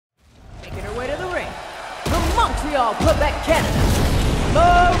Montreal, Quebec, Canada,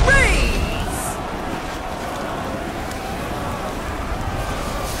 Maryse!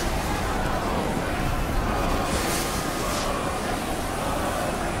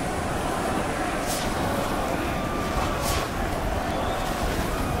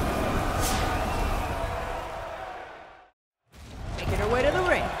 Making her way to the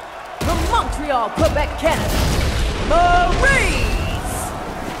ring, from Montreal, Quebec, Canada, Maryse!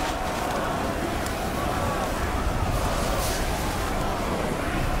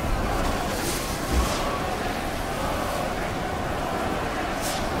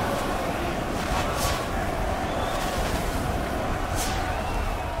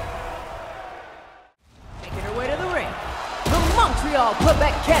 Montreal,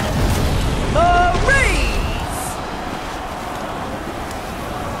 Quebec, Canada, Maryse!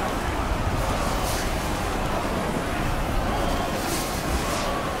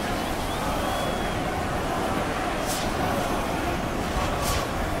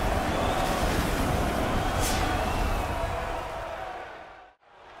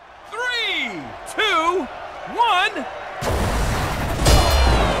 Three, two, one.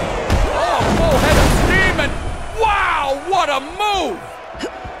 Oh, full head of steam and wow, what a move!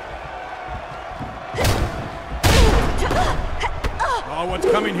 Oh, what's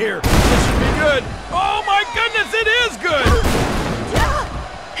coming here? This should be good. Oh my goodness, it is good!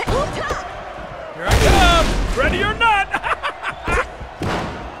 Here I come! Ready or not!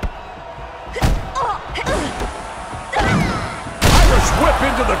 Irish whip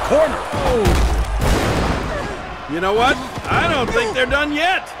into the corner. Oh. You know what? I don't think they're done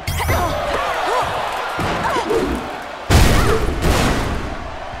yet.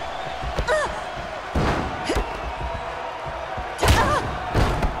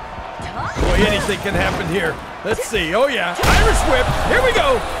 Anything can happen here. Let's see. Oh, yeah. Irish whip. Here we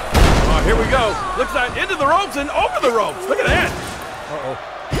go. Oh, here we go. Looks like into the ropes and over the ropes. Look at that. Uh-oh.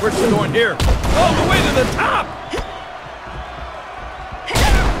 Where's she going here? All the way to the top.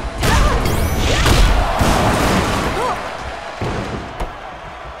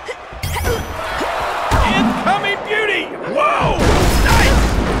 Incoming beauty. Whoa. Nice.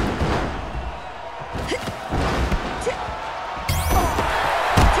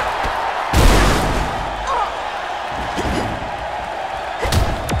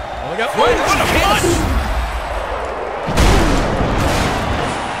 What a punch!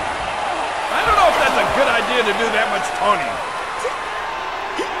 I don't know if that's a good idea to do that much taunting.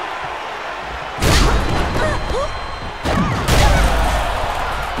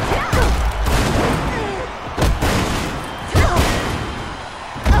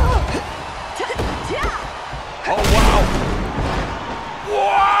 Oh, wow!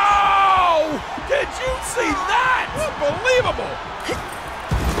 Wow! Did you see that? Unbelievable!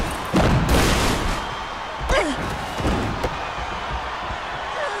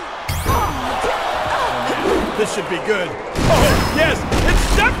 This should be good. Oh, yes, it's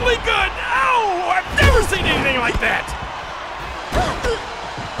definitely good. Ow, I've never seen anything like that.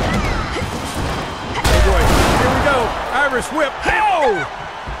 Oh boy, here we go. Irish whip. Ow!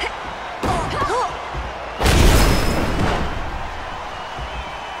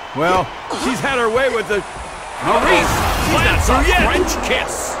 Well, she's had her way with the Maryse. She's not through yet. French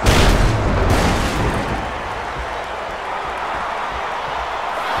kiss.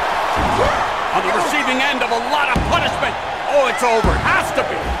 On the receiving end of a lot of punishment. Oh, it's over. Has to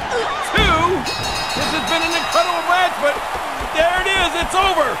be. Two. This has been an incredible match, but there it is. It's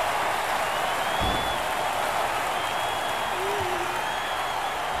over.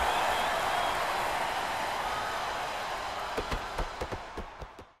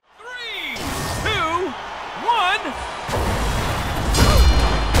 Three, two, one.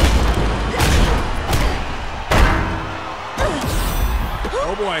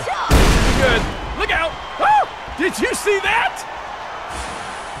 Oh, boy. Good. Look out! Oh, did you see that?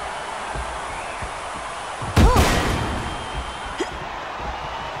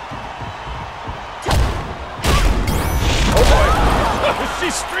 Oh boy!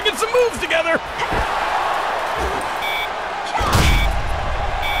 She's stringing some moves together.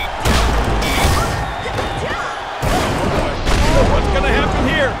 Oh, what's gonna happen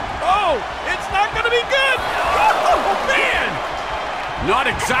here? Oh, it's not gonna be good. Oh man! Not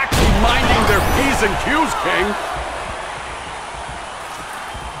exactly minding their P's and Q's, King.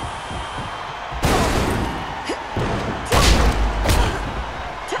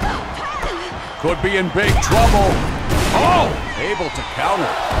 Could be in big trouble. Oh, able to counter.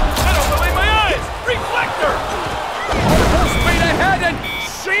 I don't believe my eyes. Reflector. Full speed ahead, and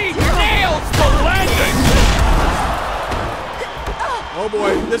she nails the landing. Oh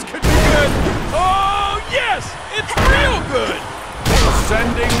boy, this could be good. Oh yes, it's real good.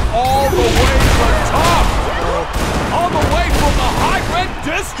 Ascending all the way to the top. All the way from the high red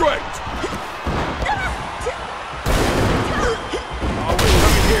district. Oh, we're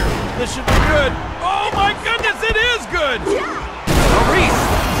coming here. This should be good. Oh my goodness, it is good. Maryse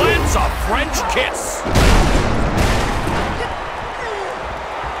plants a French kiss.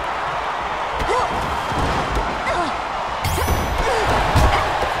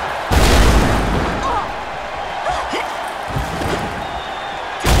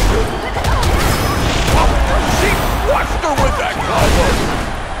 With that cover.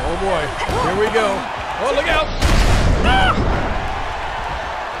 Oh boy, here we go. Oh, look out. Ah!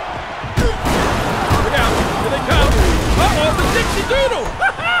 Look out, here they come. Uh-oh, the Dixie Doodle.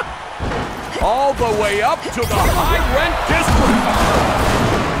 All the way up to the high rent district.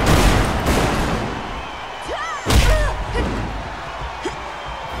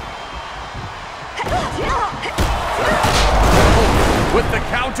 With the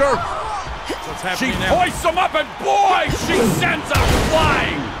counter. She hoists him up and boy, she sends him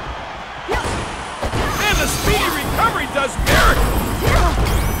flying! And the speedy recovery does miracles!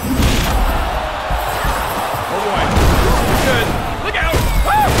 Oh boy, this is good. Look out!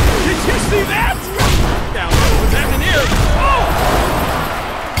 Oh, did you see that? Now, what's happening here? Oh!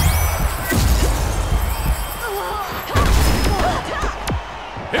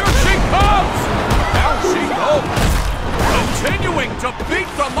 Here she comes! Down she goes! Continuing to beat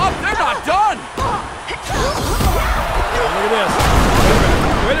them up, they're not done! Look at this.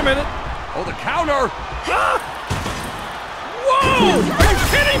 Wait a minute. Oh, the counter! Ah! Whoa! Are you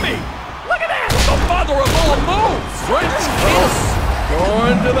kidding me? Look at that! The mother of all moves! French kiss!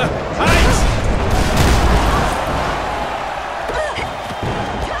 Going to the heights!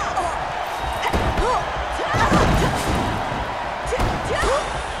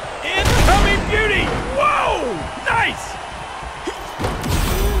 Incoming beauty! Whoa! Nice!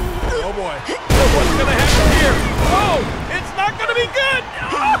 Oh boy. What's gonna happen here? Oh! It's not gonna be good!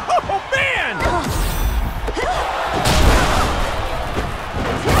 Oh man!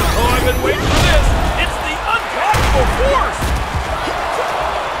 Oh, I've been waiting for this! It's the uncountable force!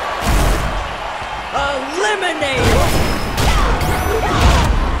 Eliminated!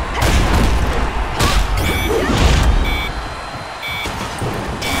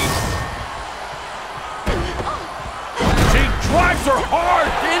 Drives her hard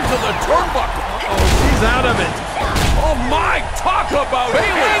into the turnbuckle. Oh, she's out of it. Oh my, talk about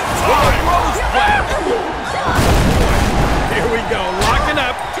healing to the rose plant. Here we go, locking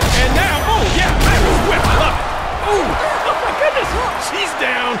up. And now, oh yeah, Maryse whip, I love it. Oh my goodness, she's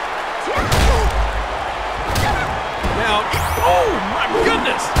down. Now, oh my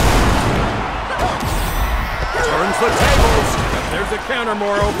goodness. Turns the tables. There's the counter,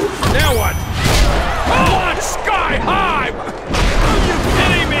 Moro. Now what? Launch sky high! Are you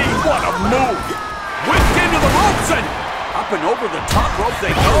kidding me? What a move! Whipped into the ropes and up and over the top rope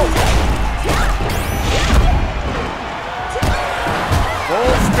they go.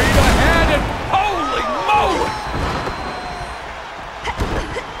 Full speed ahead and holy moly!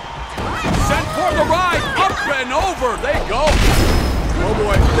 Sent for the ride, up and over they go. Oh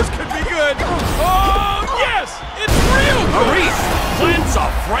boy, this could be good. Oh yes, it's real good. Maryse plants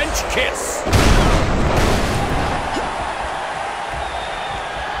a French kiss.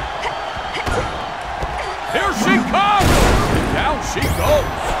 Here she comes! And down she goes!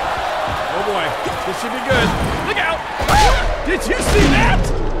 Oh boy, this should be good. Look out! Did you see that?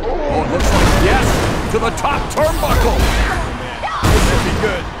 Oh, it looks like yes, to the top turnbuckle! This should be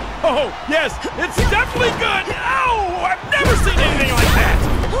good. Oh, yes, it's definitely good! Ow! I've never seen anything like that!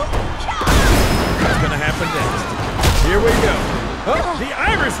 What's gonna happen next? Here we go. Oh, the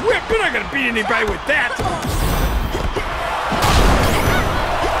Irish whip! You're not gonna beat anybody with that!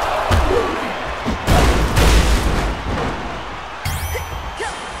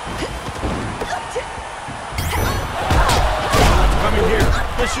 Here.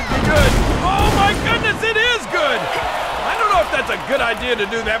 This should be good. Oh my goodness, it is good. I don't know if that's a good idea to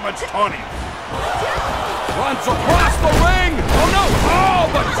do that much taunting. Runs across the ring. Oh no. Oh,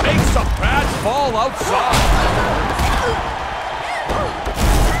 but takes a bad fall outside.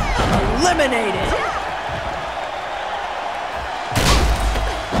 Eliminated!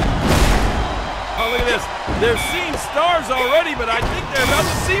 Oh, look at this. They're seeing stars already, but I think they're about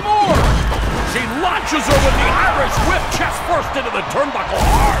to see more. She launches her with the Irish whip chest first into the turnbuckle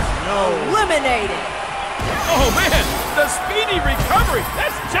hard. No. Eliminated! Oh, man. The speedy recovery.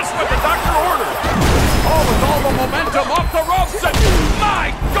 That's just what the doctor ordered. Oh, with all the momentum off the ropes. And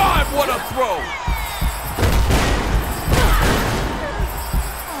my God, what a throw.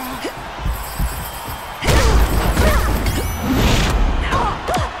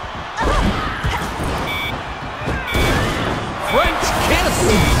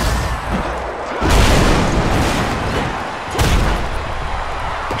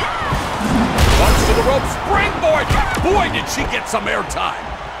 rope springboard. Boy, did she get some airtime.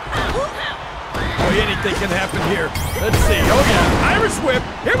 Boy, anything can happen here. Let's see. Oh, yeah. Irish whip.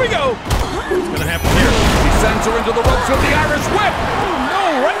 Here we go. What's going to happen here? He sends her into the ropes with the Irish whip.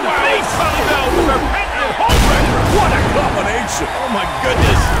 No, right in the face. Sunny Bell with her patented hold record. What a combination. Oh, my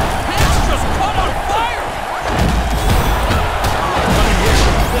goodness. Hands just caught on fire. Coming here.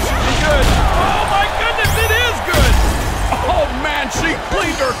 This should be good. Oh, my goodness. It is good. Oh, man, she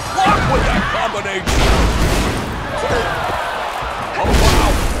cleaned her clock with that combination. Oh, wow.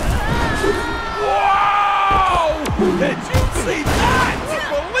 Wow! Did you see that?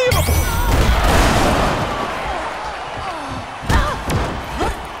 Unbelievable.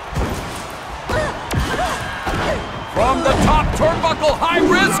 From the top turnbuckle, high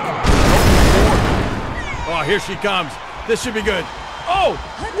risk. Oh, here she comes. This should be good. Oh,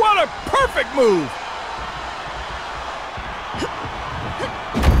 what a perfect move.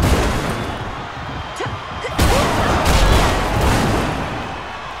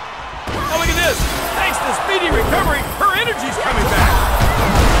 Oh, look at this. Thanks to speedy recovery, her energy's coming back.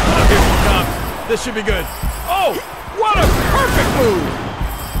 Oh, here she comes. This should be good. Oh, what a perfect move.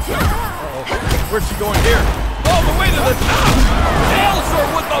 Uh-oh. Where's she going here? All the way to the top. Nails her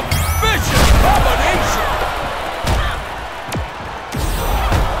with a vicious combination.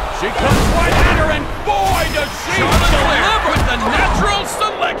 She comes right at her, and boy, does she deliver with the natural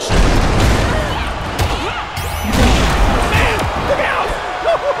solution.